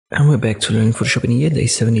And we're back to learning Photoshop in here, day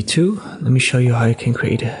 72. Let me show you how you can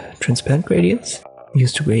create transparent gradients.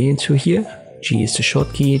 Use the gradient tool here. G is the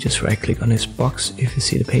short key, just right click on this box if you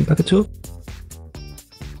see the paint bucket tool.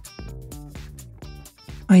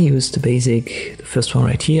 I use the basic, the first one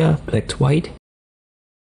right here, black to white.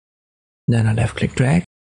 Then I left click drag.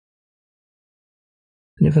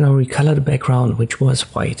 And if I now recolor the background, which was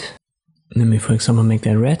white, let me for example make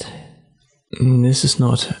that red. This is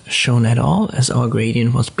not shown at all as our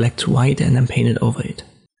gradient was black to white and then painted over it.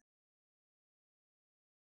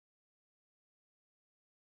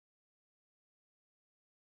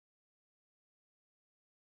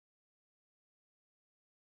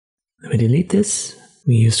 Let me delete this.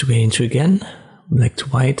 We use the gradient tool again. Black to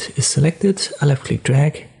white is selected. I left click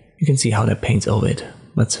drag. You can see how that paints over it,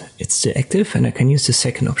 but it's still active and I can use the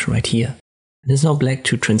second option right here. It is now black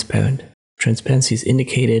to transparent. Transparency is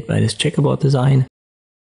indicated by this checkerboard design.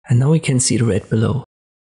 And now we can see the red below.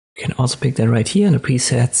 You can also pick that right here in the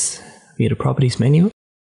presets via the properties menu.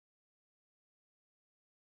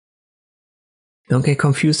 Don't get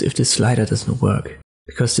confused if this slider doesn't work,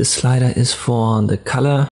 because this slider is for the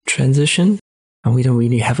color transition and we don't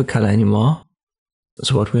really have a color anymore.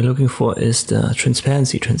 So what we're looking for is the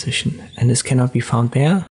transparency transition, and this cannot be found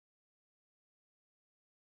there.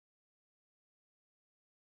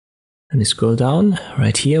 And we scroll down,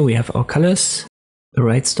 right here we have our colors. The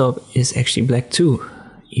right stop is actually black too,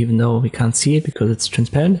 even though we can't see it because it's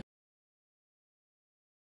transparent.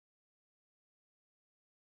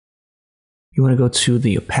 You want to go to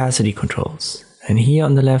the opacity controls, and here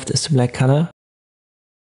on the left is the black color.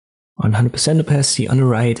 100% opacity. On the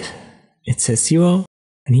right it says 0,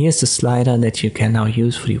 and here's the slider that you can now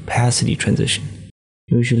use for the opacity transition.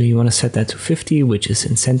 Usually you want to set that to 50, which is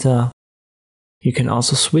in center. You can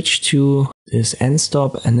also switch to this end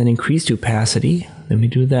stop and then increase the opacity. Let me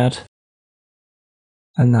do that.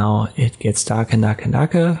 And now it gets darker and darker and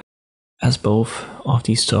darker, as both of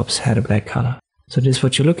these stops had a black color. So this is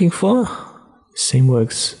what you're looking for. Same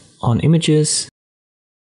works on images.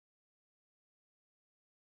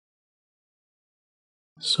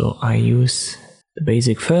 So I use the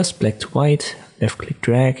basic first, black to white, left click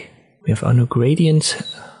drag. We have our new gradient,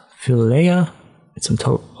 fill layer. It's on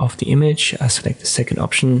top of the image. I select the second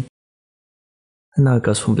option. And now it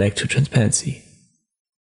goes from black to transparency.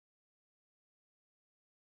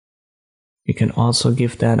 We can also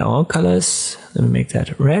give that our colors. Let me make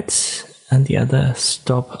that red, and the other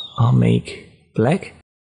stop I'll make black.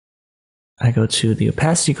 I go to the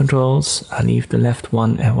opacity controls. I leave the left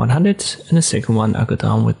one at 100, and the second one I go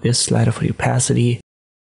down with this slider for the opacity.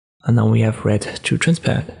 And now we have red to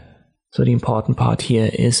transparent. So the important part here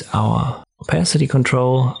is our opacity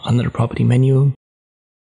control under the property menu.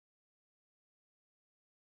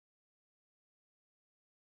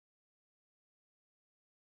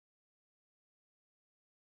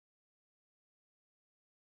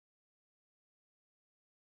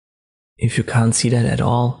 If you can't see that at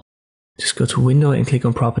all, just go to Window and click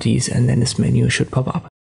on Properties, and then this menu should pop up.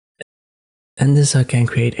 And this I can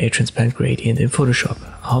create a transparent gradient in Photoshop.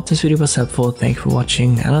 I hope this video was helpful. Thank you for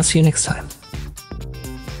watching, and I'll see you next time.